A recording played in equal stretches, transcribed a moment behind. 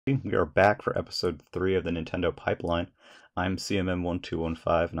We are back for episode 3 of the Nintendo Pipeline. I'm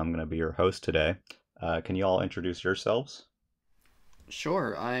CMM1215 and I'm going to be your host today. Can you all introduce yourselves?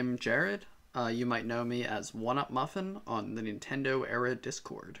 Sure, I'm Jared. You might know me as One Up Muffin on the Nintendo Era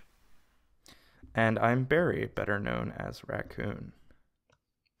Discord. And I'm Barry, better known as Raccoon.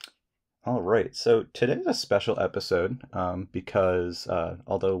 All right, so today's a special episode because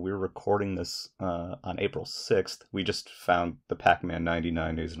although we're recording this on April 6th, we just found the Pac-Man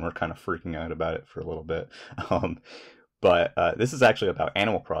 9090s and we're kind of freaking out about it for a little bit. Um, but this is actually about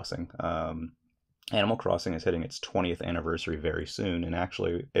Animal Crossing. Animal Crossing is hitting its 20th anniversary very soon, and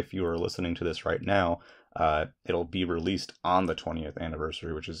actually, if you are listening to this right now, it'll be released on the 20th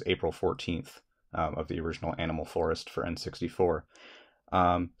anniversary, which is April 14th of the original Animal Forest for N64.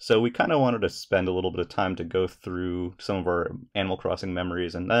 So we kind of wanted to spend a little bit of time to go through some of our Animal Crossing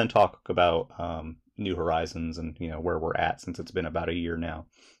memories and then talk about New Horizons and where we're at since it's been about a year now.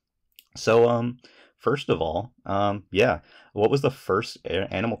 So first of all, yeah, what was the first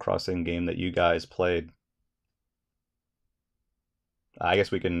Animal Crossing game that you guys played? I guess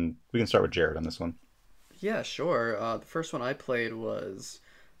we can start with Jared on this one. Yeah, sure. The first one I played was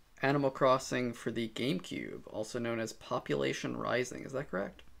Animal Crossing for the GameCube, also known as Population Rising. Is that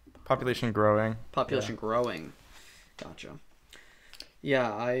correct? Population growing. Yeah. Population Growing. Gotcha.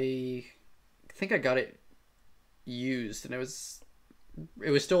 Yeah, I think I got it used, and it was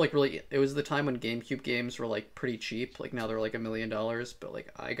still like really. It was the time when GameCube games were like pretty cheap. Like now they're like $1 million, but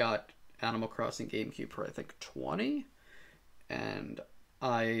like I got Animal Crossing GameCube for I think 20, and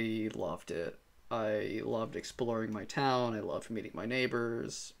I loved it. I loved exploring my town. I loved meeting my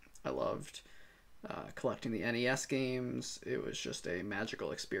neighbors. I loved collecting the NES games. It was just a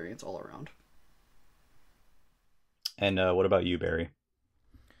magical experience all around. And what about you, Barry?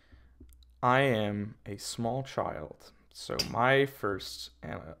 I am a small child, so my first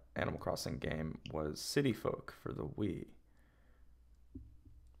Animal Crossing game was City Folk for the Wii.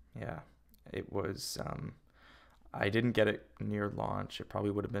 Yeah, it was. I didn't get it near launch. It probably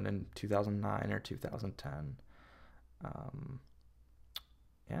would have been in 2009 or 2010. Um,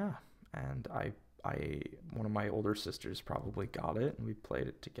 yeah, and one of my older sisters probably got it, and we played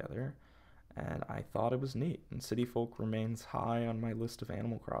it together. And I thought it was neat. And City Folk remains high on my list of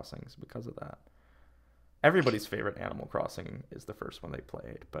Animal Crossings because of that. Everybody's favorite Animal Crossing is the first one they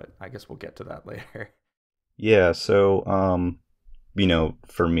played, but I guess we'll get to that later. Yeah, so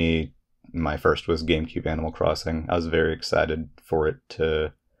for me, my first was GameCube Animal Crossing. I was very excited for it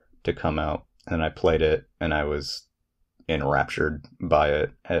to come out, and I played it, and I was enraptured by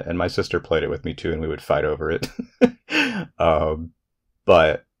it. And my sister played it with me too, and we would fight over it. um,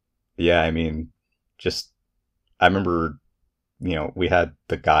 but yeah, I mean, just I remember, we had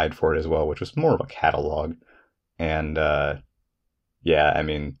the guide for it as well, which was more of a catalog, and yeah, I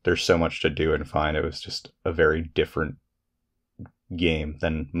mean, there's so much to do and find. It was just a very different game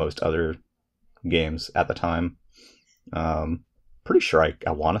than most other games at the time. Um, Pretty sure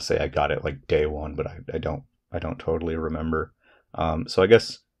I want to say I got it like day one, but I don't totally remember. So I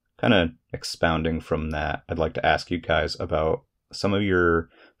guess kind of expounding from that, I'd like to ask you guys about some of your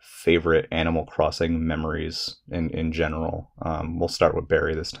favorite Animal Crossing memories in general. We'll start with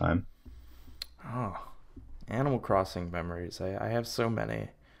Barry this time. Oh, Animal Crossing memories. I have so many.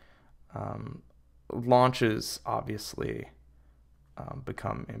 Um, Launches obviously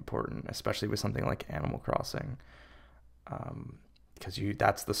become important, especially with something like Animal Crossing, because you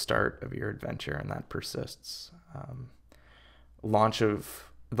that's the start of your adventure and that persists. Launch of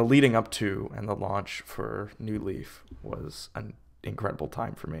the leading up to and the launch for New Leaf was an incredible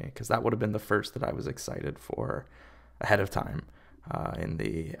time for me because that would have been the first that I was excited for ahead of time in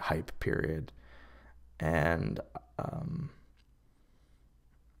the hype period. And um,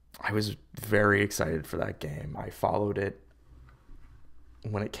 I was very excited for that game. I followed it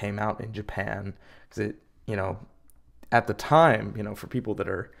when it came out in Japan because at the time, for people that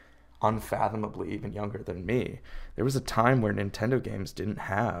are unfathomably even younger than me, there was a time where Nintendo games didn't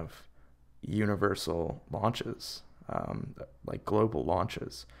have universal launches, like global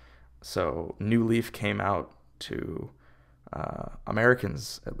launches. So New Leaf came out to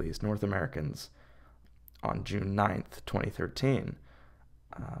Americans, at least North Americans, on June 9th, 2013.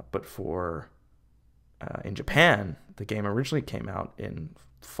 But for in Japan, the game originally came out in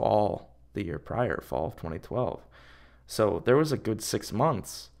fall the year prior, fall of 2012. So there was a good 6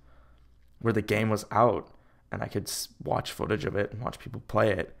 months where the game was out and I could watch footage of it and watch people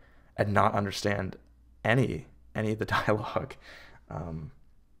play it and not understand any of the dialogue. Um,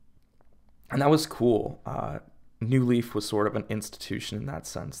 and that was cool. New Leaf was sort of an institution in that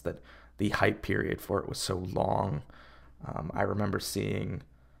sense that the hype period for it was so long. I remember seeing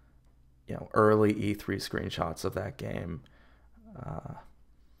early E3 screenshots of that game,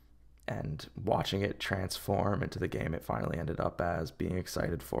 and watching it transform into the game it finally ended up as, being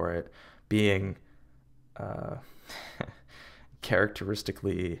excited for it, being uh,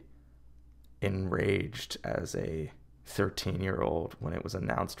 characteristically enraged as a 13-year-old when it was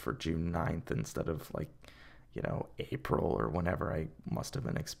announced for June 9th instead of April or whenever I must have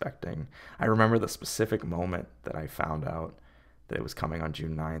been expecting. I remember the specific moment that I found out that it was coming on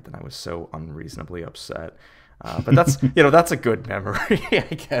June 9th, and I was so unreasonably upset. But that's, that's a good memory,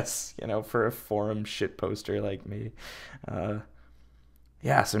 I guess, for a forum shit poster like me.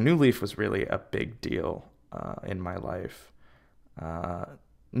 So New Leaf was really a big deal in my life.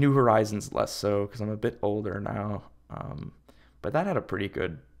 New Horizons less so, because I'm a bit older now. But that had a pretty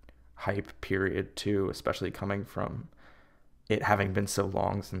good hype period too, especially coming from it having been so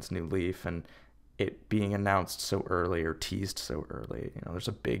long since New Leaf and it being announced so early or teased so early. There's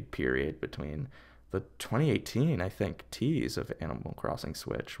a big period between the 2018, I think, tease of Animal Crossing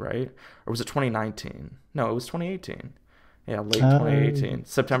Switch, right? Or was it 2019? No, it was 2018. Yeah, late 2018.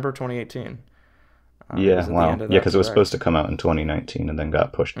 September 2018. Yeah, wow. Yeah, because it was supposed to come out in 2019 and then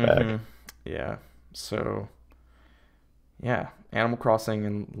got pushed back. Yeah, so... yeah, Animal Crossing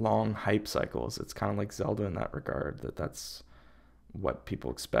and long hype cycles. It's kind of like Zelda in that regard. That's what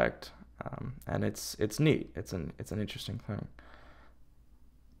people expect, and it's neat. It's an interesting thing.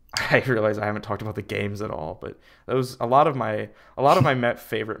 I realize I haven't talked about the games at all, but a lot of my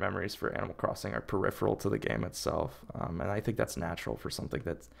favorite memories for Animal Crossing are peripheral to the game itself, and I think that's natural for something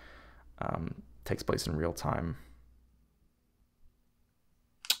that takes place in real time.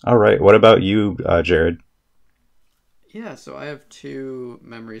 All right, what about you, Jared? Yeah, so I have two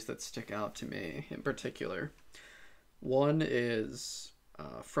memories that stick out to me in particular. One is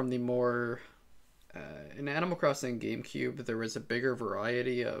from the more... in Animal Crossing GameCube, there was a bigger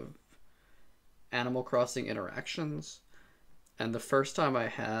variety of Animal Crossing interactions. And the first time I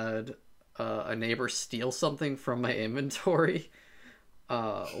had a neighbor steal something from my inventory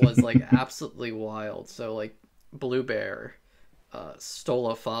was like absolutely wild. So like Blue Bear stole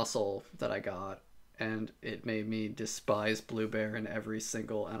a fossil that I got, and it made me despise Blue Bear in every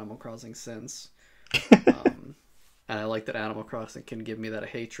single Animal Crossing since. And I like that Animal Crossing can give me that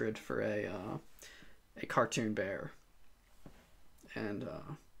hatred for a cartoon bear. And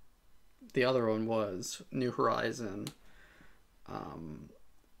the other one was New Horizon.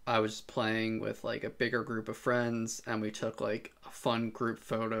 I was playing with like a bigger group of friends, and we took like a fun group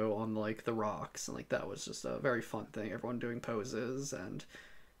photo on like the rocks, and like that was just a very fun thing. Everyone doing poses, and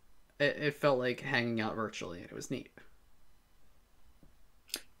it felt like hanging out virtually. It was neat.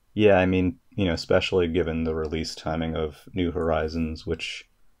 Yeah, I mean, especially given the release timing of New Horizons, which,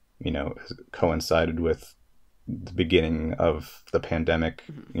 coincided with the beginning of the pandemic,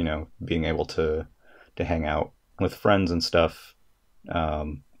 being able to hang out with friends and stuff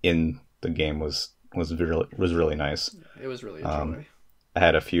in the game was really nice. It was really a joy. I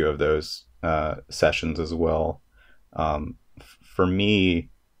had a few of those sessions as well. For me,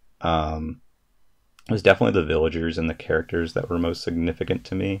 it was definitely the villagers and the characters that were most significant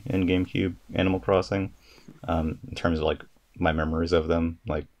to me in GameCube Animal Crossing, in terms of like my memories of them.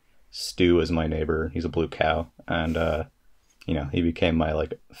 Like Stu is my neighbor. He's a blue cow, and he became my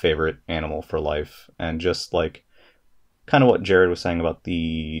like favorite animal for life. And just like kind of what Jared was saying about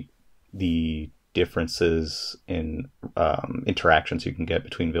the differences in interactions you can get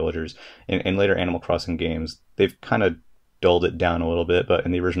between villagers in later Animal Crossing games, they've kind of dulled it down a little bit. But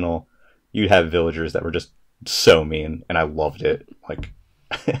in the original, you have villagers that were just so mean, and I loved it. Like,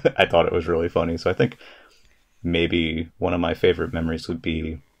 I thought it was really funny. So I think maybe one of my favorite memories would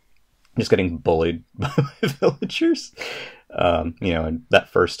be just getting bullied by villagers. And that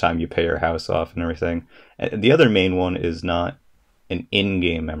first time you pay your house off and everything. And the other main one is not an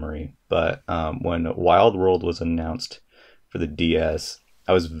in-game memory, but when Wild World was announced for the DS,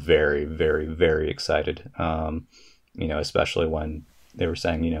 I was very, very, very excited. Especially when they were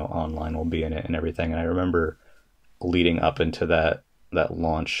saying, online will be in it and everything. And I remember leading up into that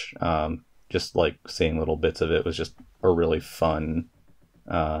launch, just like seeing little bits of it was just a really fun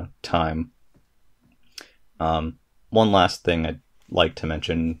time. One last thing I'd like to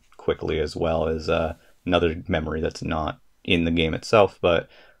mention quickly as well is another memory that's not in the game itself, but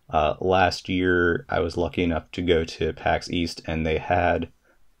last year I was lucky enough to go to PAX East, and they had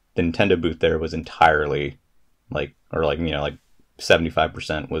the Nintendo booth there was entirely like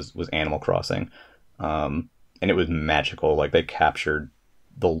 75% was Animal Crossing, and it was magical. Like they captured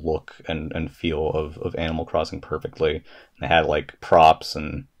the look and feel of Animal Crossing perfectly. They had like props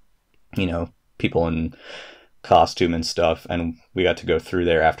and people in costume and stuff, and we got to go through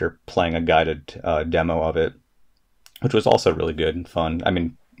there after playing a guided demo of it, which was also really good and fun. I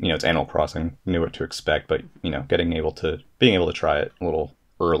mean, it's Animal Crossing, knew what to expect, but being able to try it a little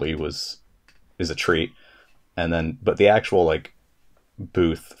early is a treat. And then, but the actual like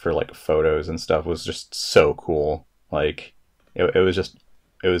booth for like photos and stuff was just so cool. Like it was just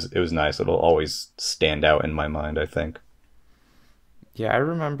it was nice. It'll always stand out in my mind, I think. Yeah, I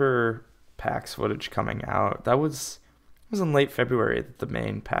remember PAX footage coming out. That was it was in late February that the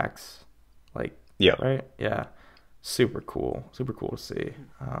main PAX, like, Yeah. right? Yeah. Super cool to see.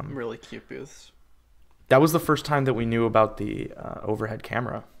 Really cute booths. That was the first time that we knew about the overhead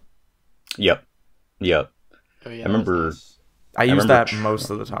camera. Yep. Yep. Oh yeah, I remember. nice. I use remember that most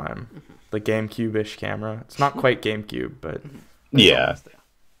of the time. The GameCube-ish camera. It's not quite GameCube, but Yeah. Almost there.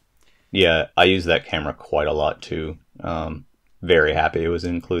 Yeah, I use that camera quite a lot too. Very happy it was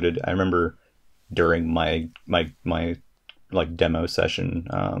included. I remember during my like demo session,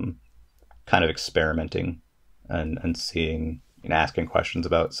 kind of experimenting and seeing and asking questions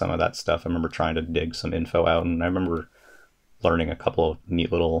about some of that stuff. I remember trying to dig some info out, and I remember learning a couple of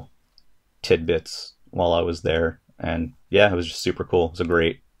neat little tidbits while I was there. And yeah, it was just super cool. It was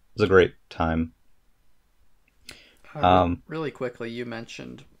a great time. Really quickly, you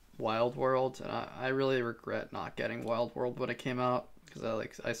mentioned Wild World, and I really regret not getting Wild World when it came out, because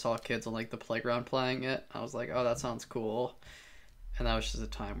I saw kids on like the playground playing it. I was like, oh, that sounds cool, and that was just a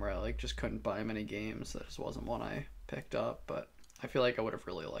time where I like just couldn't buy many games. That just wasn't one I picked up, but I feel like I would have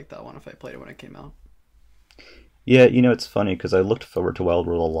really liked that one if I played it when it came out. Yeah, it's funny because I looked forward to Wild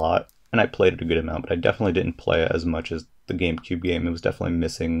World a lot, and I played it a good amount, but I definitely didn't play it as much as the GameCube game. It was definitely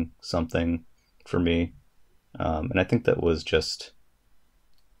missing something for me. And I think that was just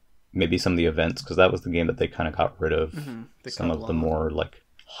maybe some of the events, because that was the game that they kind of got rid of some of the more like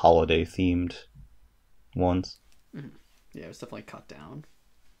holiday themed ones. Yeah, it was definitely cut down.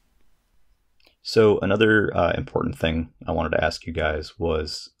 So another important thing I wanted to ask you guys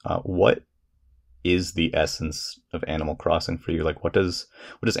was, what is the essence of Animal Crossing for you? Like, what does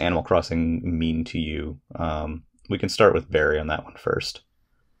Animal Crossing mean to you? We can start with Barry on that one first.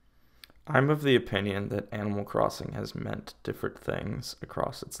 I'm of the opinion that Animal Crossing has meant different things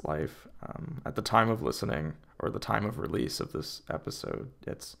across its life. At the time of listening, or the time of release of this episode,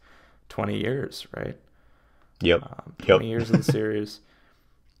 it's 20 years, right? Yep. 20 years of the series.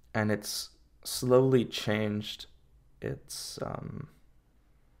 And it's slowly changed its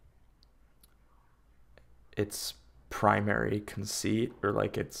primary conceit, or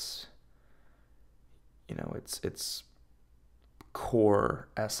like its core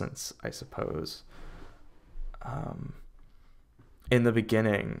essence, I suppose. In the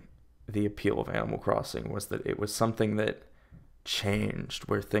beginning, the appeal of Animal Crossing was that it was something that changed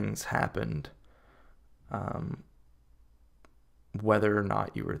where things happened, whether or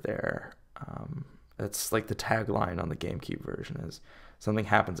not you were there. That's like the tagline on the GameCube version is something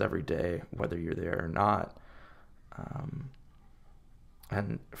happens every day, whether you're there or not.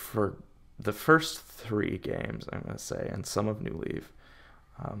 And for the first 3 games, I'm going to say, and some of New Leaf,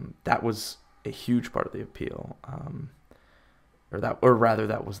 that was a huge part of the appeal.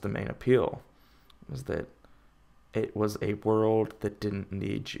 That was the main appeal, was that it was a world that didn't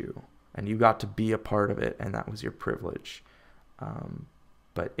need you, and you got to be a part of it, and that was your privilege.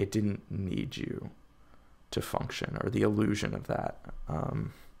 But it didn't need you to function, or the illusion of that.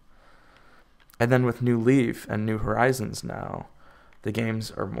 And then with New Leaf and New Horizons now, the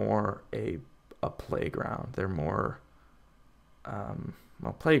games are more a playground. They're more,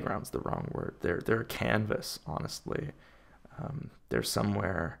 playground's the wrong word. They're a canvas, honestly. They're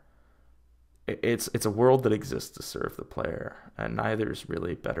somewhere. It's a world that exists to serve the player, and neither is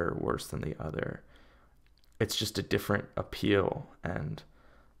really better or worse than the other. It's just a different appeal, and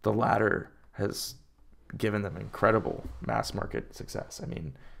the latter has given them incredible mass market success. I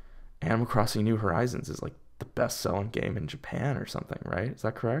mean, Animal Crossing New Horizons is like the best-selling game in Japan or something, right? Is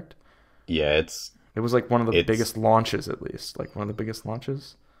that correct? Yeah, it was like one of the biggest launches, at least. Like one of the biggest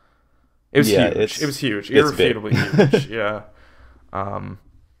launches. It was huge. It was huge. Irrefutably huge. Yeah.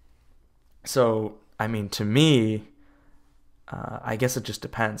 So, I mean, to me, I guess it just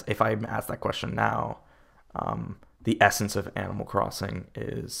depends. If I ask that question now, the essence of Animal Crossing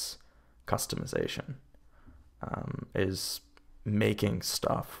is customization, is making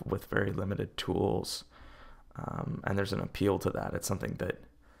stuff with very limited tools, and there's an appeal to that. It's something that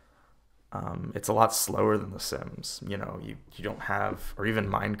it's a lot slower than The Sims. You don't have, or even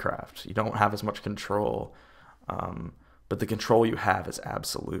Minecraft, you don't have as much control, but the control you have is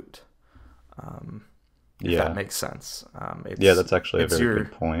absolute. If that makes sense. That's actually a very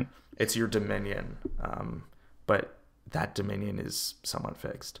good point. It's your dominion. but that Dominion is somewhat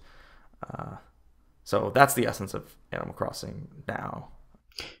fixed. So that's the essence of Animal Crossing now.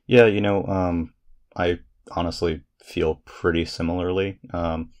 Yeah, I honestly feel pretty similarly.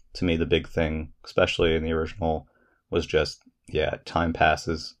 To me, the big thing, especially in the original, was just, yeah, time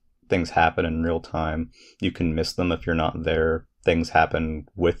passes. Things happen in real time. You can miss them if you're not there. Things happen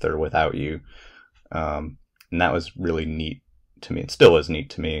with or without you. And that was really neat to me. It still is neat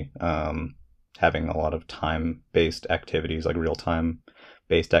to me. Having a lot of time-based activities, like real-time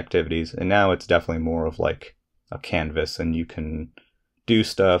based activities. And now it's definitely more of like a canvas, and you can do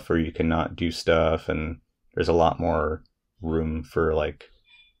stuff or you can not do stuff, and there's a lot more room for like,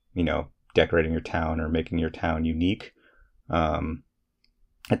 decorating your town or making your town unique.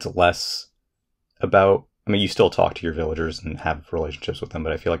 It's less about, I mean, you still talk to your villagers and have relationships with them,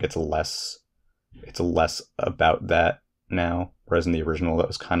 but I feel like it's less about that now, whereas in the original that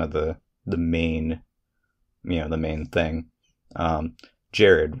was kind of the main, the main thing.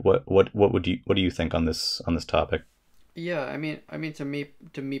 Jared, what do you think on this topic? Yeah, I mean to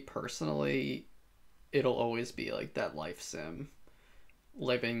me personally, it'll always be like that life sim,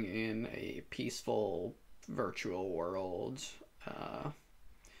 living in a peaceful virtual world, uh,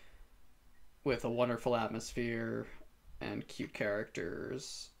 with a wonderful atmosphere and cute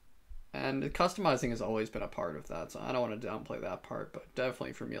characters. And customizing has always been a part of that, so I don't want to downplay that part, but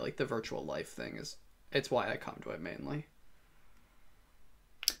definitely for me, like the virtual life thing it's why I come to it mainly.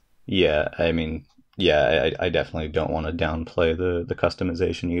 Yeah, I mean, yeah, I definitely don't want to downplay the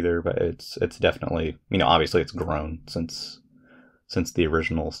customization either, but it's definitely, obviously it's grown since the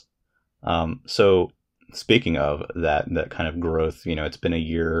originals. So speaking of that kind of growth, it's been a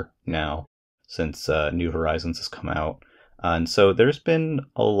year now since New Horizons has come out, and so there's been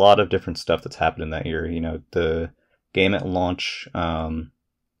a lot of different stuff that's happened in that year. The game at launch, there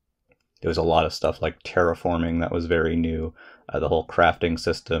was a lot of stuff like terraforming that was very new, the whole crafting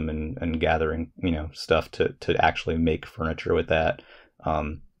system and gathering, stuff to actually make furniture with that.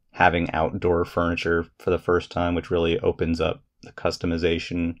 Having outdoor furniture for the first time, which really opens up the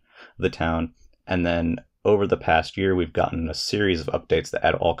customization of the town. And then over the past year, we've gotten a series of updates that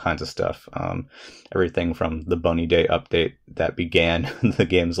add all kinds of stuff. Everything from the Bunny Day update that began the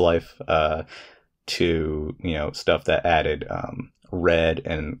game's life, to stuff that added red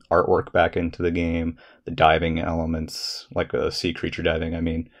and artwork back into the game, the diving elements, like sea creature diving. I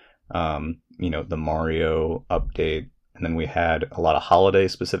mean, the Mario update, and then we had a lot of holiday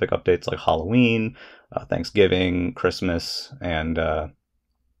specific updates like Halloween, Thanksgiving, Christmas, and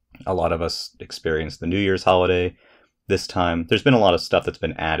a lot of us experienced the New Year's holiday this time. There's been a lot of stuff that's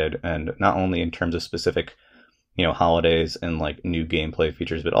been added, and not only in terms of specific, holidays and like new gameplay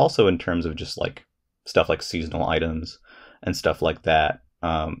features, but also in terms of just like stuff like seasonal items and stuff like that.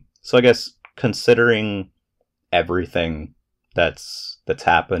 So I guess considering everything that's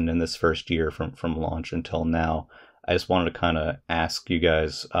happened in this first year from launch until now, I just wanted to kind of ask you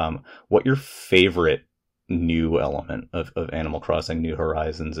guys, what your favorite new element of Animal Crossing New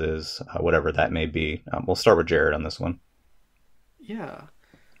Horizons is, whatever that may be. We'll start with Jared on this one. Yeah,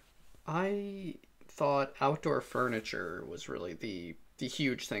 I thought outdoor furniture was really the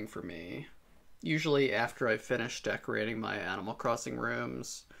huge thing for me. Usually after I finish decorating my Animal Crossing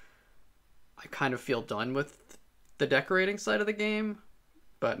rooms, I kind of feel done with the decorating side of the game,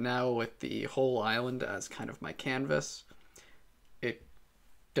 but now with the whole island as kind of my canvas, it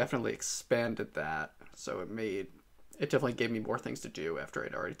definitely expanded that. So it definitely gave me more things to do after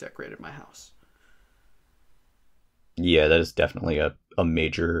I'd already decorated my house. Yeah, that is definitely a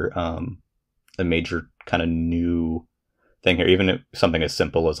major kind of new thing here. Even if something as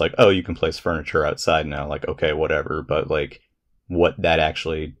simple as like, oh, you can place furniture outside now, like, okay, whatever. But like what that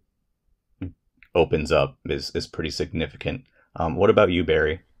actually opens up is pretty significant. What about you,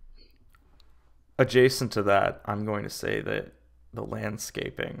 Barry? Adjacent to that, I'm going to say that the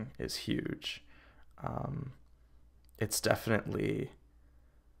landscaping is huge. Um, it's definitely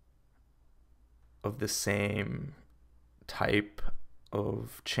of the same type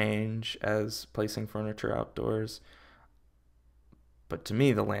of change as placing furniture outdoors. But to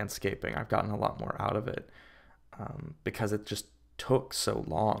me, the landscaping, I've gotten a lot more out of it, because it just took so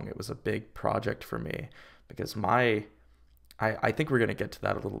long. It was a big project for me because I think we're going to get to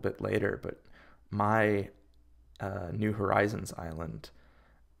that a little bit later, but my New Horizons island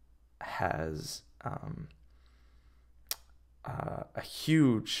has a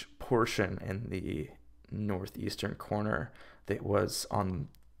huge portion in the northeastern corner that was on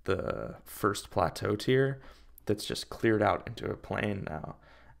the first plateau tier that's just cleared out into a plain now.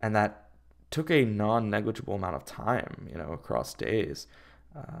 And that took a non-negligible amount of time, across days,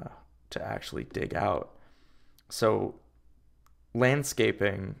 to actually dig out. So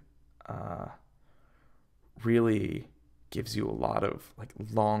landscaping uh, really gives you a lot of like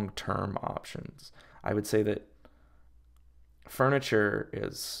long-term options. I would say that furniture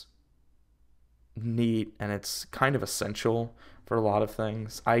is neat and it's kind of essential for a lot of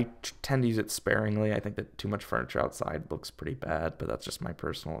things. I tend to use it sparingly. I think that too much furniture outside looks pretty bad, but that's just my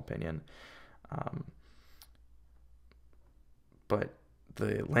personal opinion. Um, but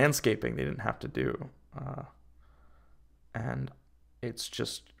the landscaping they didn't have to do, and it's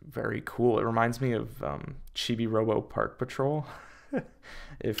just very cool. It reminds me of Chibi Robo Park Patrol.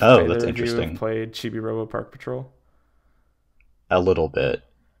 If Oh, either that's of you have interesting. played Chibi Robo Park Patrol, A little bit.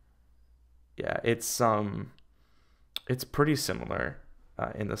 yeah, it's pretty similar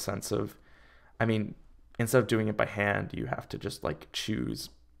in the sense of, I mean, instead of doing it by hand, you have to just like choose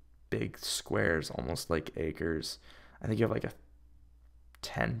big squares, almost like acres. I think you have like a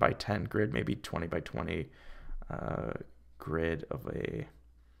 10 by 10 grid, maybe 20 by 20 uh, grid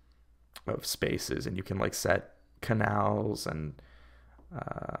of spaces, and you can like set canals and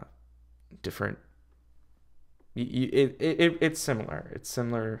uh, different. It's similar. It's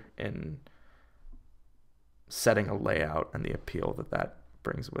similar in setting a layout and the appeal that that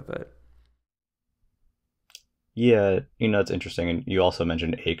brings with it. Yeah, it's interesting. And you also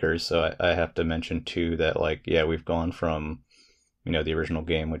mentioned acres, so I have to mention too that like, yeah, we've gone from, the original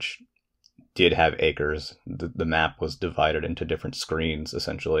game, which did have acres. The map was divided into different screens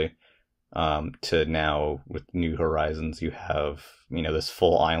essentially. To now with New Horizons, you have, this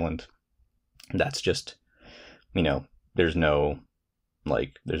full island that's just, you know, there's no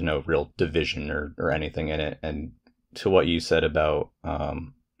there's no real division or anything in it. And to what you said about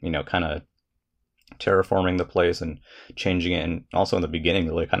kind of terraforming the place and changing it, and also in the beginning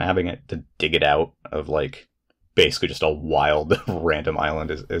like kind of having it to dig it out of like basically just a wild random island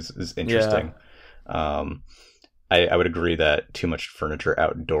is Yeah. interesting. um I would agree that too much furniture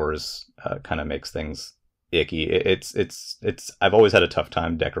outdoors kind of makes things icky. It's I've always had a tough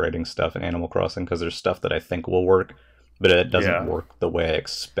time decorating stuff in Animal Crossing because there's stuff that I think will work, but it doesn't Yeah. work the way I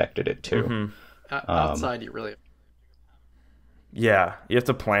expected it to. Mm-hmm. um Outside, you really Yeah. You have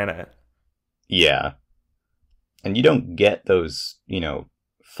to plan it. yeah, and you don't get those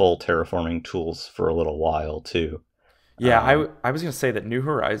full terraforming tools for a little while too. Yeah, um I was gonna say that New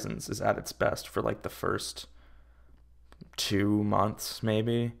Horizons is at its best for like the first 2 months,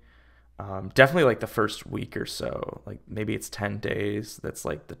 maybe. Definitely like the first week or so. Like maybe it's 10 days. That's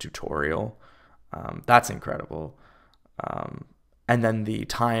like the tutorial. That's incredible. Um, and then the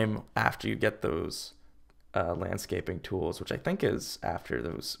time after you get those landscaping tools, which I think is after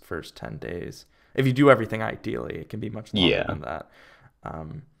those first 10 days. If you do everything ideally, it can be much longer yeah, than that.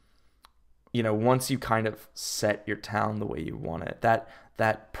 Um, once you kind of set your town the way you want it,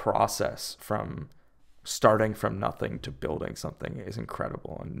 that process from starting from nothing to building something is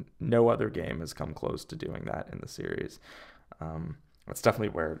incredible, and no other game has come close to doing that in the series. That's definitely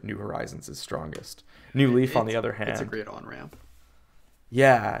where New Horizons is strongest. New Leaf, on the other it's a hand, great on ramp.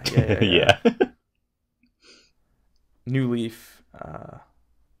 yeah, yeah, yeah, yeah. yeah. New Leaf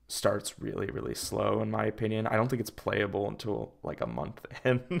starts really, really slow, in my opinion. I don't think it's playable until like a month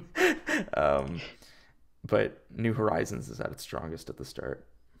in. um, but New Horizons is at its strongest at the start.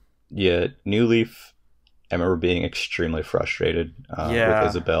 Yeah, New Leaf, I remember being extremely frustrated with Yeah,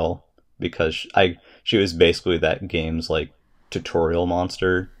 Isabelle because she was basically that game's like tutorial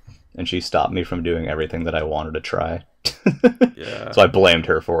monster, and she stopped me from doing everything that I wanted to try. yeah, So I blamed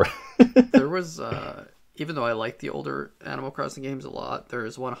her for it. There was, even though I like the older Animal Crossing games a lot, there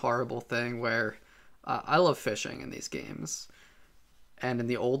is one horrible thing where I love fishing in these games. And in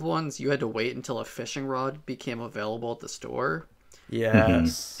the old ones, you had to wait until a fishing rod became available at the store.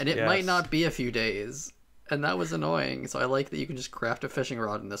 Mhm. yes, And it might yes. not be a few days. And that was annoying. So I like that you can just craft a fishing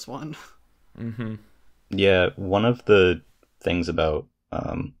rod in this one. Mm-hmm. Yeah, one of the things about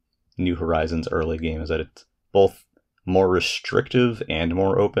New Horizons early game is that it's both more restrictive and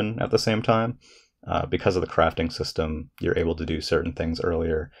more open at the same time. Because of the crafting system, you're able to do certain things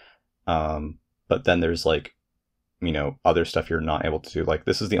earlier. But then there's like, other stuff you're not able to do. Like,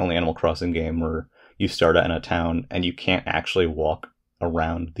 this is the only Animal Crossing game where you start out in a town and you can't actually walk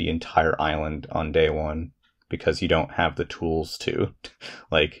around the entire island on day one because you don't have the tools to.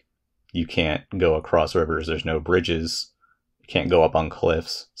 Like, you can't go across rivers, there's no bridges, you can't go up on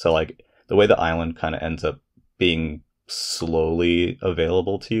cliffs. So, like, the way the island kind of ends up being slowly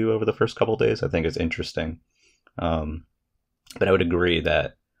available to you over the first couple days, I think is interesting. Um, but I would agree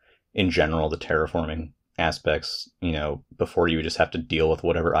that in general, the terraforming aspects, before you would just have to deal with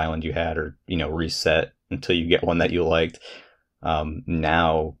whatever island you had or, reset until you get one that you liked.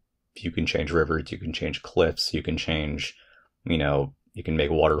 Now you can change rivers, you can change cliffs, you can change, you can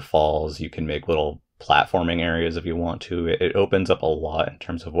make waterfalls, you can make little platforming areas if you want to. It opens up a lot in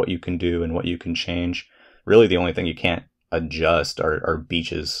terms of what you can do and what you can change. Really, the only thing you can't adjust are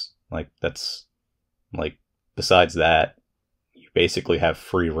beaches. Like, that's, like, besides that, you basically have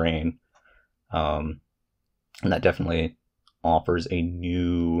free reign. And that definitely offers a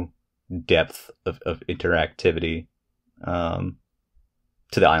new depth of interactivity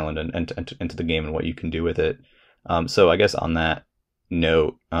to the island and to the game and what you can do with it. So I guess on that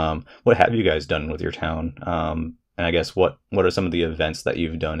note, what have you guys done with your town? And I guess what are some of the events that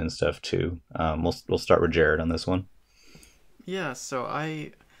you've done and stuff too? We'll start with Jared on this one. Yeah, so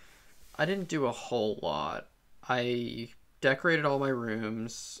I didn't do a whole lot. I decorated all my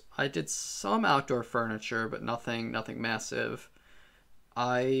rooms. I did some outdoor furniture, but nothing massive.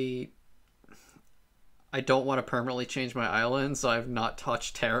 I don't want to permanently change my island, so I've not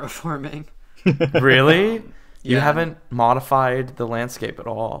touched terraforming. Really? You Yeah. haven't modified the landscape at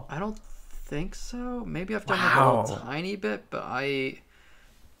all? I don't think so. Maybe I've done like a Wow. little tiny bit, but I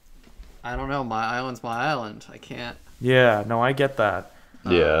don't know. My island's my island. I can't. Yeah, no, I get that.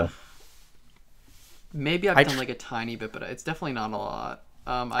 Yeah. Maybe I've I done tr- like a tiny bit, but it's definitely not a lot.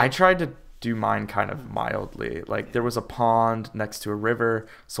 I tried to do mine kind of mildly. Like, there was a pond next to a river,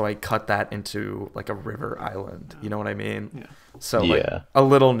 so I cut that into like a river island. You know what I mean? Yeah. So like Yeah. a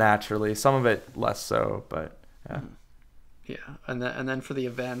little naturally, some of it less so, but yeah. Yeah, and then for the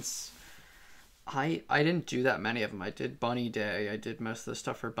events, I didn't do that many of them. I did Bunny Day. I did most of the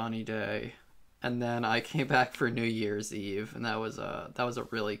stuff for Bunny Day, and then I came back for New Year's Eve, and that was a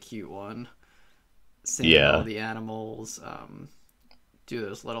really cute one. Seeing Yeah. all the animals, do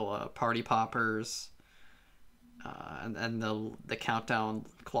those little party poppers, and the countdown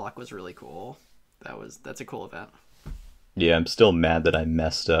clock was really cool. That's a cool event. Yeah, I'm still mad that I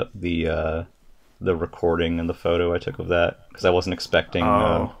messed up the recording and the photo I took of that, because I wasn't expecting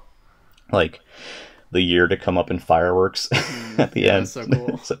Oh. like the year to come up in fireworks at the Yeah, end. so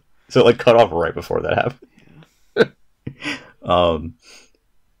cool. so it like cut off right before that happened.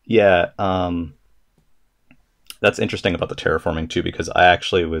 Yeah, that's interesting about the terraforming too, because I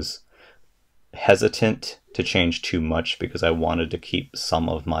actually was hesitant to change too much because I wanted to keep some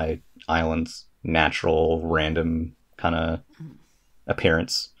of my island's natural random kind of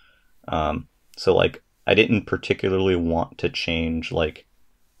appearance. So like I didn't particularly want to change, like,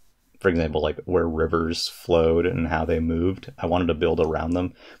 for example, like where rivers flowed and how they moved. I wanted to build around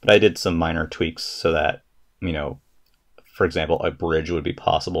them, but I did some minor tweaks so that, for example, a bridge would be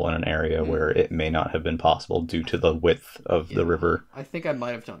possible in an area where it may not have been possible due to the width of the river. I think I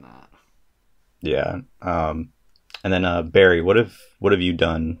might have done that. Yeah. And then Barry, what have you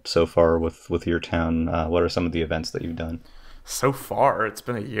done so far with your town? What are some of the events that you've done? So far, it's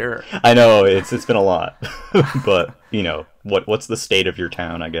been a year. I know it's been a lot, but what's the state of your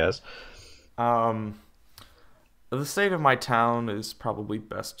town, I guess? The state of my town is probably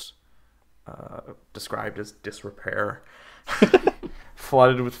best described as disrepair.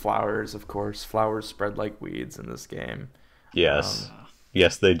 Flooded with flowers, of course. Flowers spread like weeds in this game. Yes.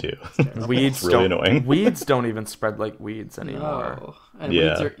 Yes, they do. Weeds It's really don't, annoying. Weeds don't even spread like weeds anymore. No. And Yeah.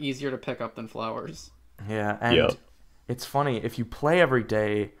 weeds are easier to pick up than flowers. Yeah, and Yep. it's funny, if you play every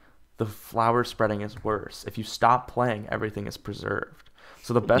day, the flower spreading is worse. If you stop playing, everything is preserved.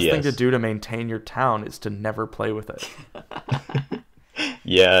 So the best thing to Yes. do to maintain your town is to never play with it.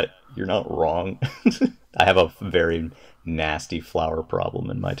 Yeah, you're not wrong. I have a very nasty flower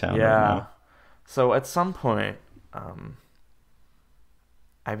problem in my town right Yeah. now. So at some point,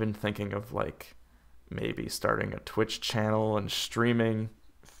 I've been thinking of like maybe starting a Twitch channel and streaming,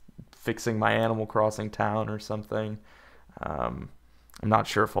 fixing my Animal Crossing town or something. I'm not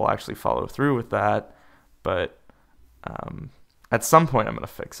sure if I'll actually follow through with that, but at some point I'm going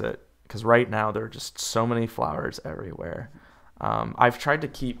to fix it, because right now there are just so many flowers everywhere. I've tried to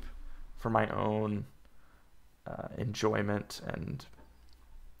keep, for my own enjoyment and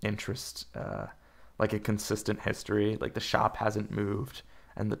interest, like a consistent history. Like the shop hasn't moved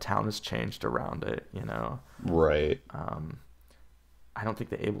and the town has changed around it, Right. I don't think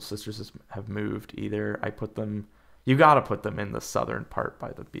the Able Sisters have moved either. You gotta put them in the southern part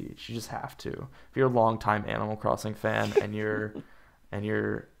by the beach. You just have to. If you're a longtime Animal Crossing fan and your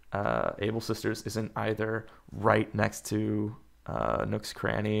Able Sisters isn't either right next to Nook's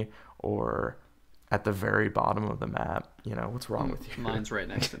Cranny or at the very bottom of the map, what's wrong with you? Mine's right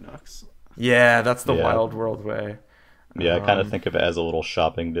next to Nook's. Yeah, that's the Yeah. Wild World way. Yeah, I kind of think of it as a little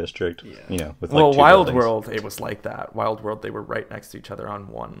shopping district. Yeah. With Well, like two Wild buildings. World, it was like that. Wild World, they were right next to each other on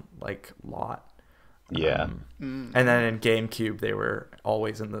one like lot. Yeah. And then in GameCube, they were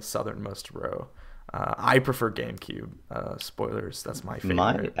always in the southernmost row. I prefer GameCube. Spoilers, that's my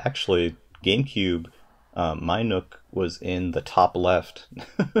favorite. Actually, GameCube, my Nook was in the top left.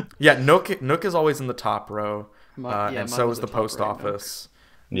 Yeah, Nook is always in the top row, and so was is the top post right office.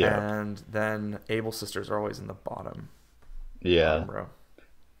 Yeah. And then Able Sisters are always in the bottom Yeah. row.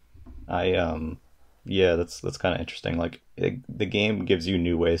 Yeah, that's kind of interesting. Like the game gives you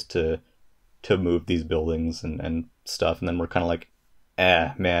new ways to move these buildings and stuff, and then we're kind of like,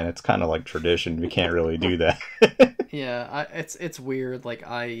 man, it's kind of like tradition. We can't really do that. Yeah, it's weird. Like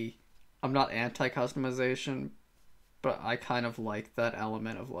I'm not anti-customization, but I kind of like that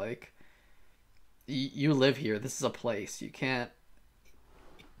element of like, you live here. This is a place. You can't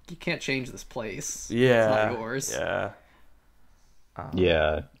change this place. Yeah, it's not yours. Yeah.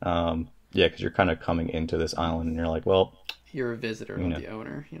 Yeah. Yeah, because you're kind of coming into this island, and you're like, well, You're a visitor, You not know. the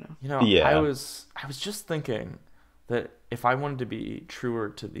owner. Yeah. I was just thinking that if I wanted to be truer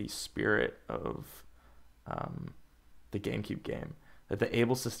to the spirit of the GameCube game, that the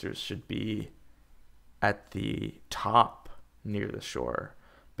Able Sisters should be at the top near the shore,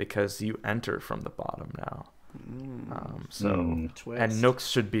 because you enter from the bottom now. Twist. And Nooks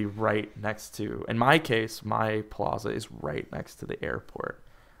should be right next to. In my case, my plaza is right next to the airport.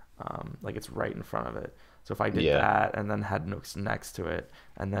 Like it's right in front of it. So if I did that and then had Nooks next to it,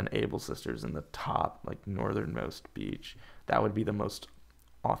 and then Able Sisters in the top, like northernmost beach, that would be the most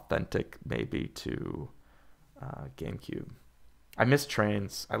authentic, maybe, to GameCube. I miss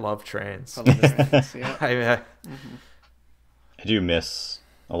trains. I love trains. I love trains, yeah. I do miss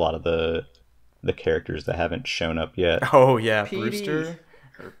a lot of the characters that haven't shown up yet. Oh yeah, Petey, Brewster.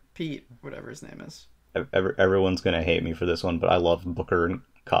 or Pete, whatever his name is. Everyone's gonna hate me for this one, but I love Booker and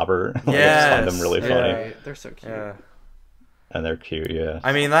Copper. I Yes, just find them really funny, They're so cute. Yeah. and they're cute. Yeah.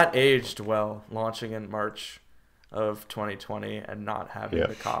 I mean, that aged well, launching in March of 2020 and not having Yeah.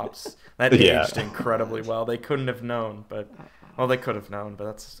 the cops. That Yeah. aged incredibly well. They couldn't have known, but they could have known, but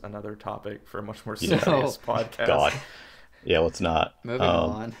that's another topic for a much more serious podcast. God. Yeah, let's not. Moving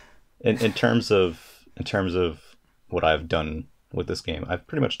on. In terms of what I've done with this game, I've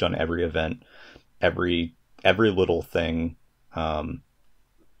pretty much done every event, every little thing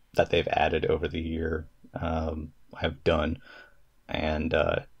that they've added over the year. I've done, and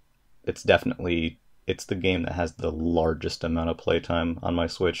it's the game that has the largest amount of playtime on my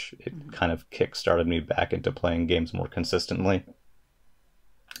Switch. It kind of kick-started me back into playing games more consistently,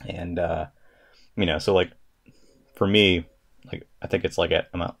 and so like for me, like I think it's like I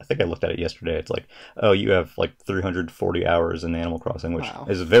think I looked at it yesterday. It's like, oh, you have like 340 hours in Animal Crossing, which Wow.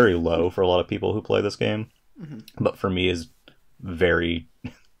 is very low for a lot of people who play this game, but for me is very,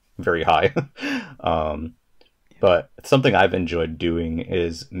 very high. But something I've enjoyed doing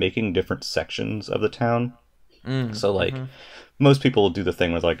is making different sections of the town. So like most people do the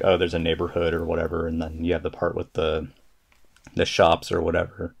thing with like, oh, there's a neighborhood or whatever, and then you have the part with the shops or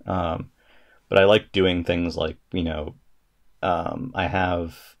whatever. But I like doing things like,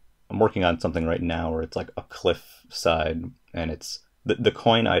 I'm working on something right now where it's like a cliff side, and it's the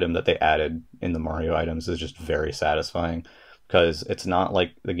coin item that they added in the Mario items is just very satisfying, because it's not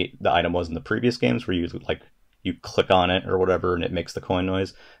like the item was in the previous games where you click on it or whatever and it makes the coin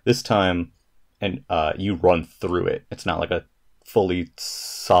noise. This time, and you run through it. It's not like a fully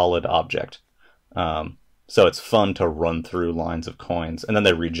solid object. So it's fun to run through lines of coins, and then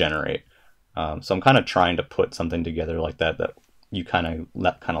they regenerate. So I'm kind of trying to put something together like that you kind of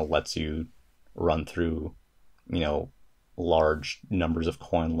lets you run through, large numbers of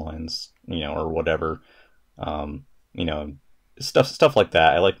coin lines, or whatever. Stuff like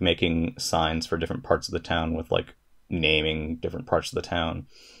that. I like making signs for different parts of the town with like naming different parts of the town.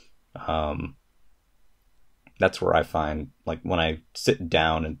 That's where I find, like, when I sit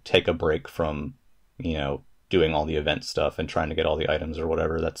down and take a break from, doing all the event stuff and trying to get all the items or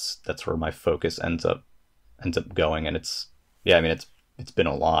whatever, that's where my focus ends up going. And it's been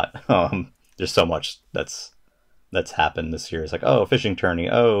a lot. There's so much that's happened this year. It's like, oh, fishing tourney.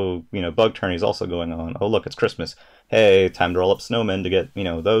 Oh, bug tourney is also going on. Oh, look, it's Christmas. Hey, time to roll up snowmen to get,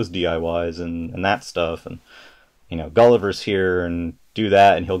 those DIYs and that stuff. And, Gulliver's here and do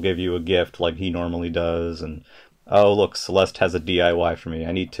that, and he'll give you a gift like he normally does. And, oh, look, Celeste has a DIY for me.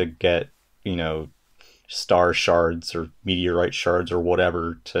 I need to get, star shards or meteorite shards or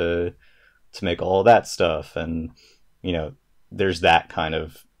whatever to make all of that stuff. And, there's that kind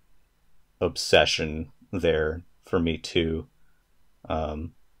of obsession there for me too.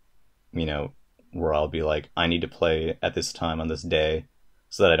 Where I'll be like, I need to play at this time on this day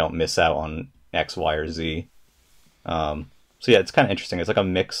so that I don't miss out on X, Y, or Z. So yeah, it's kind of interesting. It's like a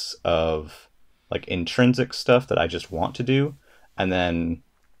mix of like intrinsic stuff that I just want to do, and then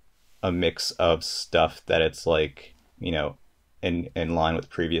a mix of stuff that it's like, in line with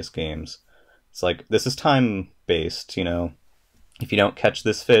previous games. It's like, this is time based, if you don't catch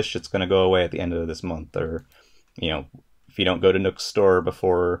this fish, it's going to go away at the end of this month, or if you don't go to Nook's store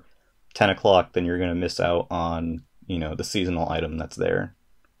before 10 o'clock, then you're going to miss out on the seasonal item that's there.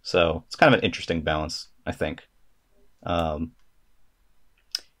 So it's kind of an interesting balance, I think.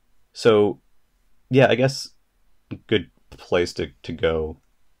 So yeah, I guess a good place to go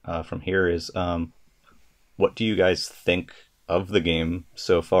from here is, what do you guys think of the game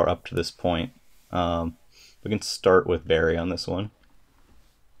so far up to this point? We can start with Barry on this one.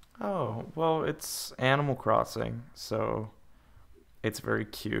 Oh, well, it's Animal Crossing, so it's very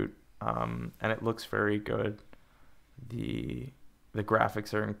cute, and it looks very good. The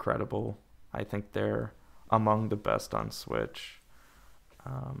graphics are incredible. I think they're among the best on Switch.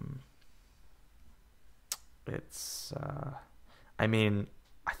 It's I mean,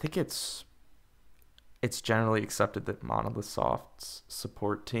 I think it's generally accepted that Monolith Soft's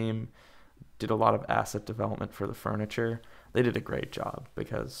support team did a lot of asset development for the furniture. They did a great job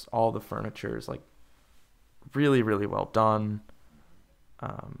because all the furniture is like really, really well done,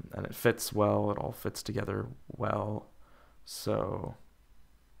 and it fits well. It all fits together well. So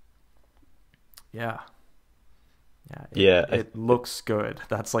yeah, Yeah, it looks good.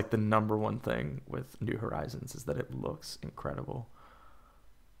 That's like the number one thing with New Horizons, is that it looks incredible.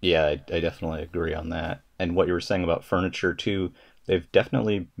 yeah, I definitely agree on that. And what you were saying about furniture too, they've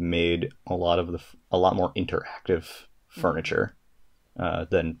definitely made a lot more interactive furniture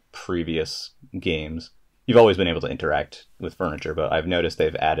than previous games. You've always been able to interact with furniture, but I've noticed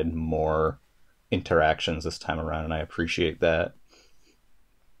they've added more interactions this time around, and I appreciate that.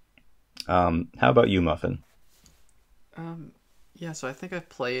 How about you, Muffin? Yeah, so I think I've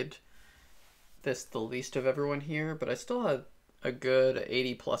played this the least of everyone here, but I still had a good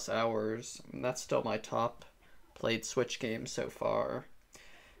 80 plus hours. And that's still my top played Switch game so far,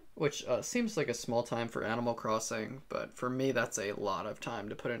 which seems like a small time for Animal Crossing, but for me that's a lot of time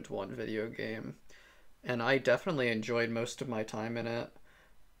to put into one video game. And I definitely enjoyed most of my time in it.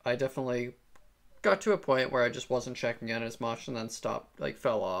 I definitely got to a point where I just wasn't checking in as much and then stopped, like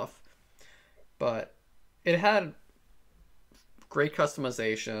fell off. But it had great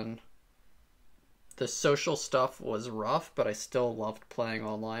customization. The social stuff was rough, but I still loved playing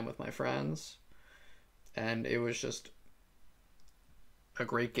online with my friends. And it was just a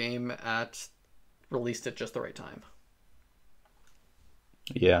great game released at just the right time.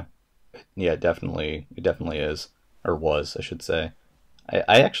 Yeah, yeah, it definitely is, or was, I should say.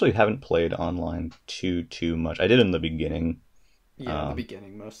 I actually haven't played online too much. I did in the beginning, Yeah, in the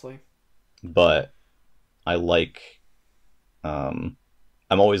beginning mostly. but I like, I'm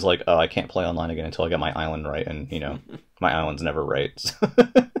always like, oh, I can't play online again until I get my island right, and my island's never right.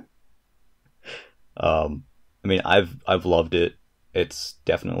 I mean, I've loved it. It's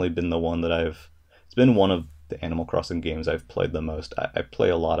definitely been the one that it's been one of the Animal Crossing games I've played the most. I play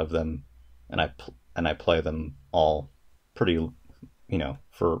a lot of them, and I play them all pretty,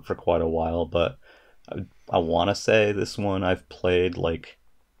 for quite a while. But I want to say this one I've played like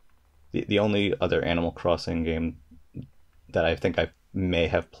the only other Animal Crossing game that I think I may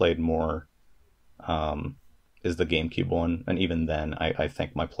have played more is the GameCube one, and even then, I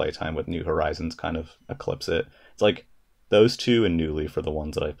think my playtime with New Horizons kind of eclipse it. It's like those two and New Leaf are the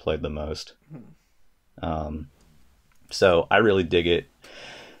ones that I've played the most. So I really dig it.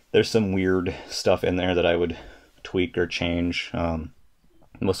 There's some weird stuff in there that I would tweak or change.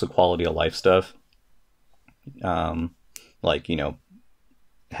 Most of the quality of life stuff, like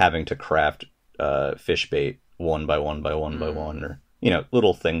having to craft fish bait one by one by one by one, or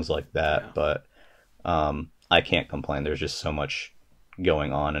little things like that. Yeah. But I can't complain. There's just so much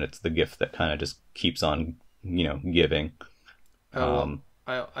going on, and it's the gift that kind of just keeps on giving.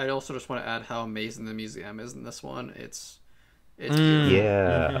 I also just want to add how amazing the museum is in this one. It's beautiful.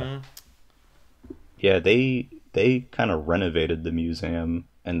 Yeah. Yeah, they kind of renovated the museum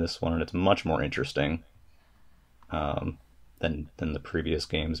in this one, and it's much more interesting than the previous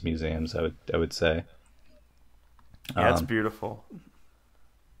games museums, I would say. Yeah, it's beautiful.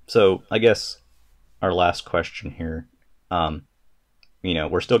 So I guess our last question here,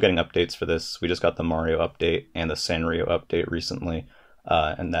 we're still getting updates for this. We just got the Mario update and the Sanrio update recently,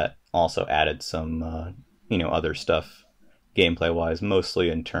 and that also added some other stuff gameplay wise, mostly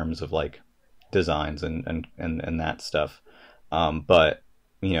in terms of like designs and that stuff. But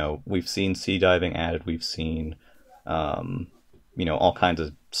we've seen sea diving added. We've seen all kinds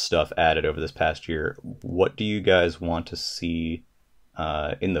of stuff added over this past year. What do you guys want to see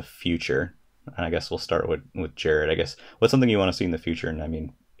in the future And I guess we'll start with Jared. I guess what's something you want to see in the future, and I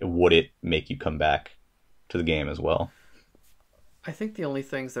mean, would it make you come back to the game as well? I think the only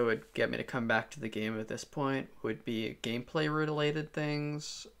things that would get me to come back to the game at this point would be gameplay related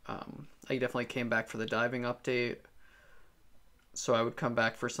things. I definitely came back for the diving update, so I would come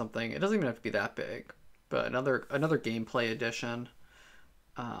back for something. It doesn't even have to be that big, but another gameplay addition.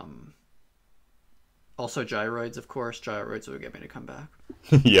 Also gyroids, of course. Gyroids would get me to come back.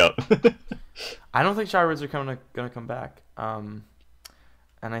 Yep. I don't think gyroids are gonna come back. And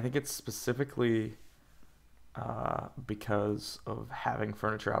I think it's specifically because of having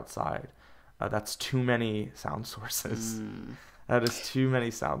furniture outside. That's too many sound sources. That is too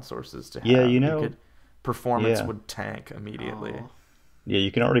many sound sources to have. Yeah, you know, performance yeah. would tank immediately. Oh. Yeah,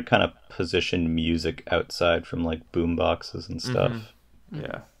 you can already kind of position music outside from like boom boxes and stuff.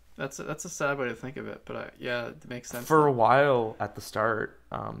 Yeah. That's a sad way to think of it, but yeah, it makes sense. For a while at the start,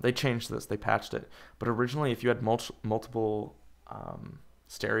 they changed this, they patched it. But originally, if you had multiple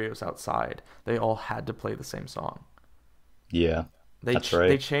stereos outside, they all had to play the same song. Yeah, that's right.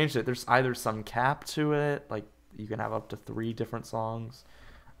 They changed it. There's either some cap to it, like you can have up to 3 different songs.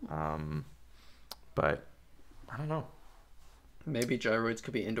 But I don't know. Maybe gyroids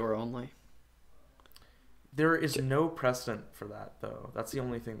could be indoor only. There is no precedent for that, though. That's the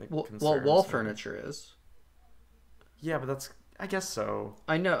only thing that concerns Well, wall me. furniture is. Yeah, but I guess so.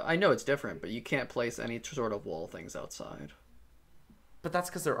 I know it's different, but you can't place any sort of wall things outside. But that's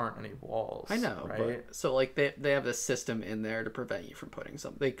because there aren't any walls. I know, right? but so like they have this system in there to prevent you from putting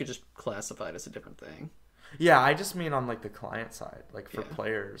something. They could just classify it as a different thing. Yeah, I just mean on like the client side, like for Yeah.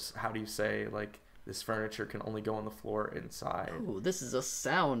 players. How do you say like this furniture can only go on the floor inside? Ooh, this is a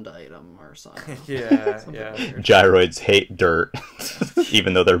sound item or something. Yeah, Something yeah. weird. Gyroids hate dirt,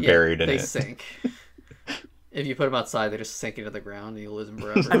 even though they're buried in they it. sink. If you put them outside, they just sink into the ground and you lose them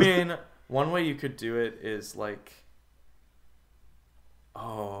forever. I mean, one way you could do it is like,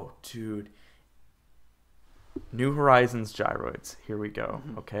 oh, dude, New Horizons gyroids. Here we go.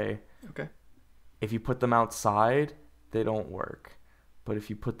 Okay. Okay. If you put them outside, they don't work, but if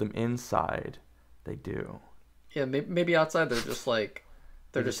you put them inside, they do. Yeah, maybe outside they're just like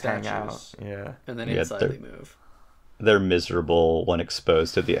they're just hang statues. out. Yeah. And then Yeah, inside they're- they move. They're miserable when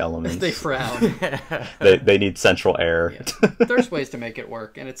exposed to the elements. They frown. they need central air. Yeah. There's ways to make it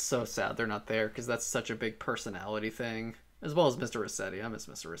work, and it's so sad they're not there because that's such a big personality thing. As well as Mr. Rossetti. I miss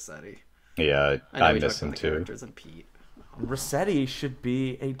Mr. Rossetti. Yeah, I know I we miss talked him about the too. characters and Pete. Rossetti should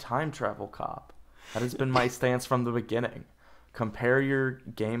be a time travel cop. That has been my stance from the beginning. Compare your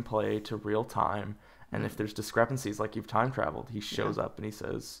gameplay to real time, and if there's discrepancies like you've time traveled, he shows up and he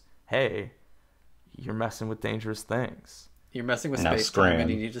says, "Hey, you're messing with dangerous things." You're messing with Now space time and scram.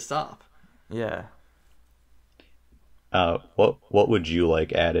 you need to stop. Yeah. What would you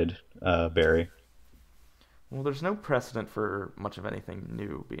like added, Barry? Well, there's no precedent for much of anything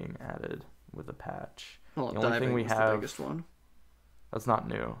new being added with a patch. Well, The only diving thing we was the have biggest one. that's not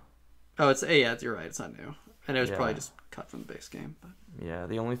new. Oh, yeah, you're right. It's not new, and it was Yeah. probably just cut from the base game. But Yeah,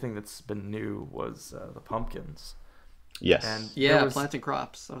 the only thing that's been new was the pumpkins. Yes. And yeah, there was- planting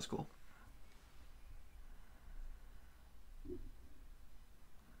crops. That was cool.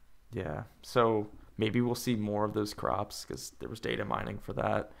 Yeah, so maybe we'll see more of those crops because there was data mining for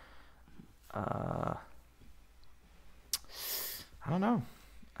that. I don't know.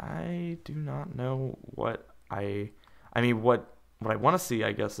 I do not know what what I want to see,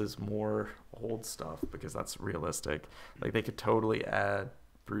 I guess, is more old stuff because that's realistic. Like they could totally add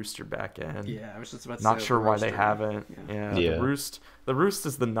Brewster back in. Yeah, I was just about to Not say sure the why they rooster. haven't. Yeah. Yeah, Yeah. The roost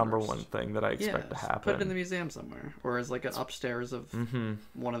is the number Roost. one thing that I expect to just happen. Put it in the museum somewhere, or as like an upstairs of Mm-hmm.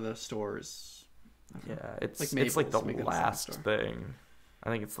 one of the stores. I don't know. Yeah, it's Like it's like Mabel's, the make it a last side thing. I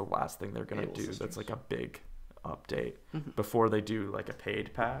think it's the last thing they're gonna Mabel's do. sisters. That's like a big update Mhm. before they do like a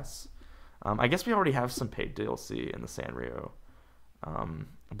paid pass. I guess we already have some paid DLC in the Sanrio,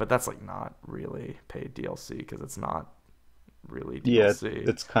 but that's like not really paid DLC because it's not really Yeah, DLC.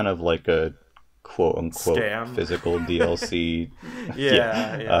 it's kind of like a quote unquote Scam. physical DLC.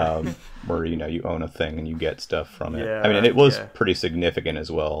 Yeah. Where you own a thing and you get stuff from it. Yeah, I mean, it was yeah. pretty significant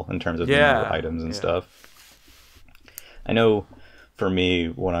as well in terms of the Yeah, number of items and yeah. stuff. I know for me,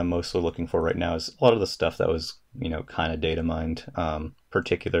 what I'm mostly looking for right now is a lot of the stuff that was kind of data mined,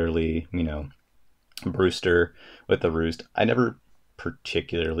 particularly Brewster with the Roost. I never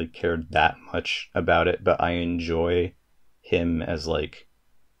particularly cared that much about it, but I enjoy him as like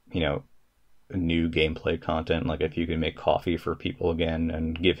new gameplay content. Like if you can make coffee for people again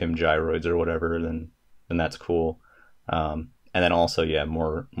and give him gyroids or whatever, then that's cool. And then also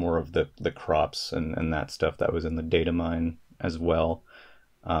more of the crops and that stuff that was in the data mine as well.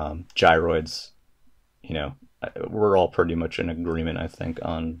 gyroids. You know, we're all pretty much in agreement, I think,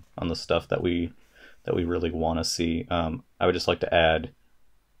 on the stuff that we really want to see. I would just like to add,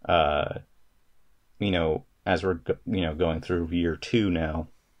 you know, as we're going through year 2 now,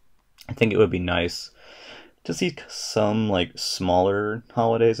 I think it would be nice to see some like smaller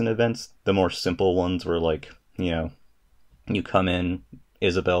holidays and events. The more simple ones where like, you know, you come in,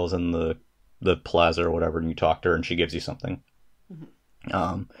 Isabel's in the plaza or whatever, and you talk to her and she gives you something.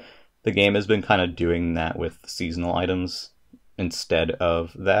 The game has been kind of doing that with seasonal items instead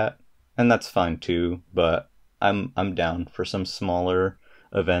of that, and that's fine too. But I'm down for some smaller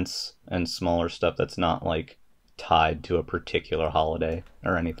events and smaller stuff that's not like tied to a particular holiday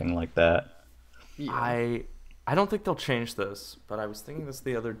or anything like that. Yeah. I don't think they'll change this, but I was thinking this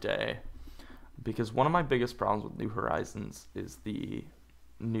the other day because one of my biggest problems with New Horizons is the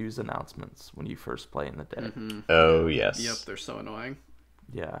news announcements when you first play in the day. Oh yes. Yep, they're so annoying.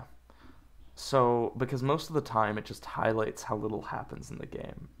 Yeah. So, because most of the time it just highlights how little happens in the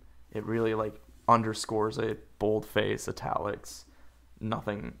game. It really like underscores it, boldface, italics.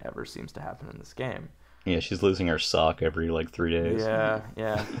 Nothing ever seems to happen in this game. Yeah, she's losing her sock every like 3 days.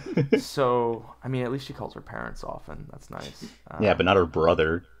 Yeah. So, I mean, at least she calls her parents often. That's nice. Yeah, but not her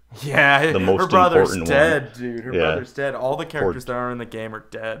brother. Yeah, The most her brother's important dead, one. dude. Her Yeah. brother's dead. All the characters that are in the game are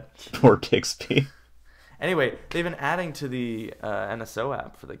dead. Poor Tixby. Anyway, they've been adding to the NSO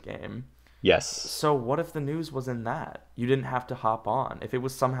app for the game. Yes. So what if the news was in that? You didn't have to hop on. If it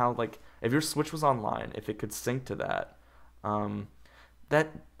was somehow like, if your Switch was online, if it could sync to that,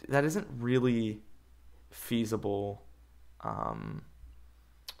 that isn't really feasible.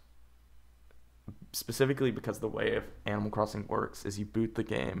 Specifically because the way Animal Crossing works is you boot the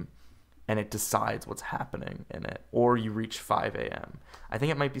game and it decides what's happening in it, or you reach 5 a.m. I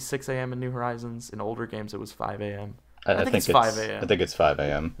think it might be 6 a.m. in New Horizons. In older games, it was 5 a.m. I think it's 5 a.m. I think it's 5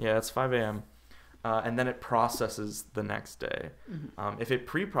 a.m. Yeah, it's 5 a.m. And then it processes the next day. If it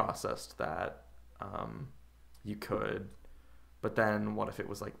pre-processed that, you could. But then what if it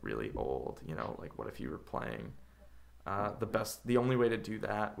was like really old? You know, like what if you were playing? The only way to do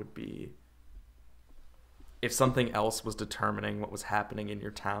that would be if something else was determining what was happening in your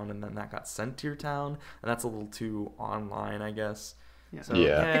town, and then that got sent to your town, and that's a little too online, I guess. Yeah. So,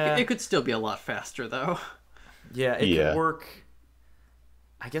 Yeah. It could still be a lot faster though. Yeah, it Yeah. could work.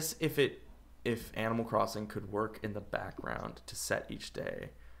 I guess if Animal Crossing could work in the background to set each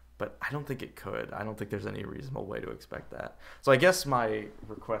day, but I don't think it could. I don't think there's any reasonable way to expect that. So I guess my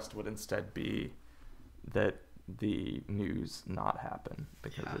request would instead be that the news not happen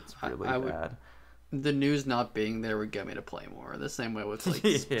because it's really bad. The news not being there would get me to play more. The same way with like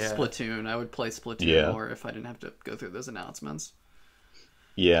Yeah. Splatoon. I would play Splatoon more if I didn't have to go through those announcements.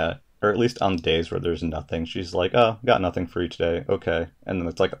 Yeah, or at least on days where there's nothing, she's like, "Oh, got nothing for you today." Okay, and then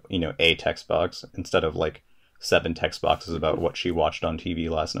it's like, you know, a text box instead of like 7 text boxes about what she watched on TV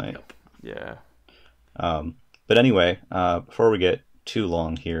last night. Yeah. But anyway, before we get too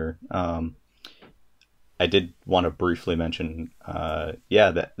long here, I did want to briefly mention, the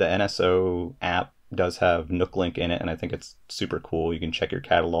NSO app does have Nook Link in it, and I think it's super cool. You can check your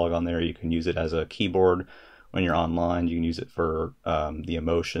catalog on there. You can use it as a keyboard when you're online. You can use it for the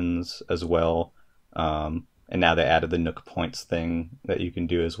emotions as well. And now they added the Nook Points thing that you can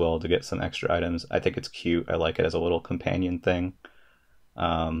do as well to get some extra items. I think it's cute. I like it as a little companion thing.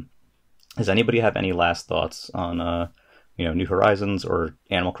 Does anybody have any last thoughts on New Horizons or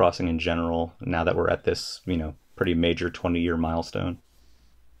Animal Crossing in general now that we're at this, pretty major 20-year milestone?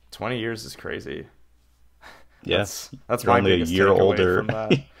 20 years is crazy. Yes. That's You're my only a biggest year takeaway older. from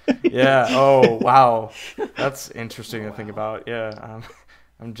that. Yeah. Oh, wow. That's interesting to think about. Yeah.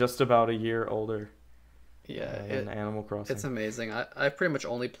 I'm just about a year older. Yeah, in Animal Crossing. It's amazing. I've pretty much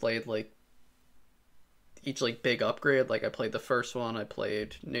only played like each like big upgrade. Like I played the first one, I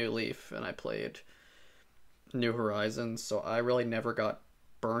played New Leaf, and I played New Horizons. So I really never got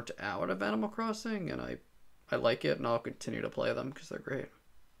burnt out of Animal Crossing, and I like it, and I'll continue to play them because they're great.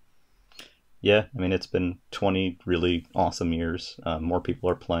 Yeah, I mean, it's been 20 really awesome years. More people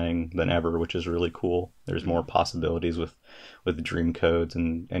are playing than ever, which is really cool. There's more possibilities with dream codes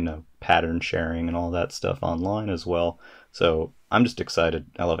and pattern sharing and all that stuff online as well. So I'm just excited.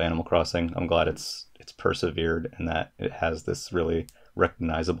 I love Animal Crossing. I'm glad it's persevered and that it has this really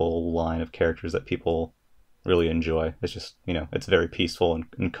recognizable line of characters that people really enjoy. It's just, it's very peaceful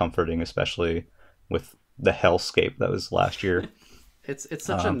and comforting, especially with the hellscape that was last year. It's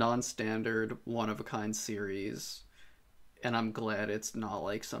such a non-standard, one-of-a-kind series, and I'm glad it's not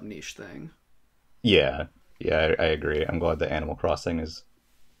like some niche thing. Yeah, I agree. I'm glad that Animal Crossing has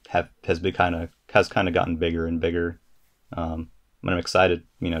kind of gotten bigger and bigger. I'm excited,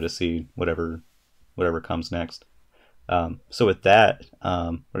 to see whatever comes next. So with that,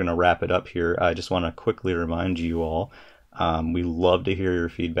 we're gonna wrap it up here. I just want to quickly remind you all, we love to hear your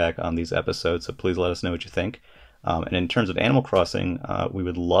feedback on these episodes, so please let us know what you think. And in terms of Animal Crossing, we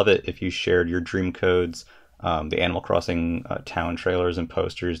would love it if you shared your dream codes, the Animal Crossing town trailers and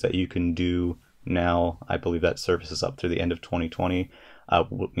posters that you can do now. I believe that service is up through the end of 2020.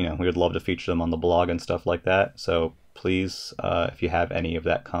 We would love to feature them on the blog and stuff like that. So please, if you have any of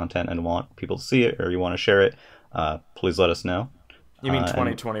that content and want people to see it, or you want to share it, please let us know. You mean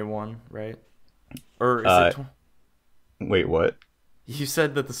 2021, right? Or is it? Wait, what? You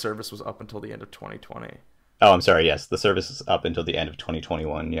said that the service was up until the end of 2020. Oh, I'm sorry. Yes, the service is up until the end of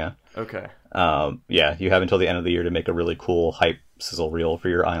 2021. Yeah. Okay. Yeah, you have until the end of the year to make a really cool hype sizzle reel for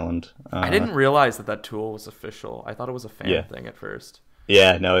your island. I didn't realize that tool was official. I thought it was a fan thing at first.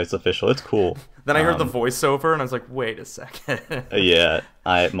 Yeah, no, it's official. It's cool. Then I heard the voiceover, and I was like, wait a second. Yeah,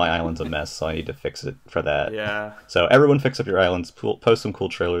 my island's a mess, so I need to fix it for that. Yeah. So everyone fix up your islands. Post some cool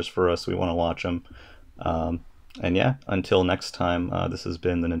trailers for us. We want to watch them. And yeah, until next time, this has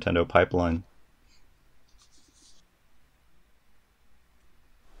been the Nintendo Pipeline.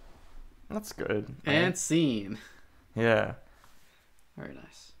 That's good. And scene. Yeah. Very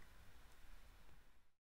nice.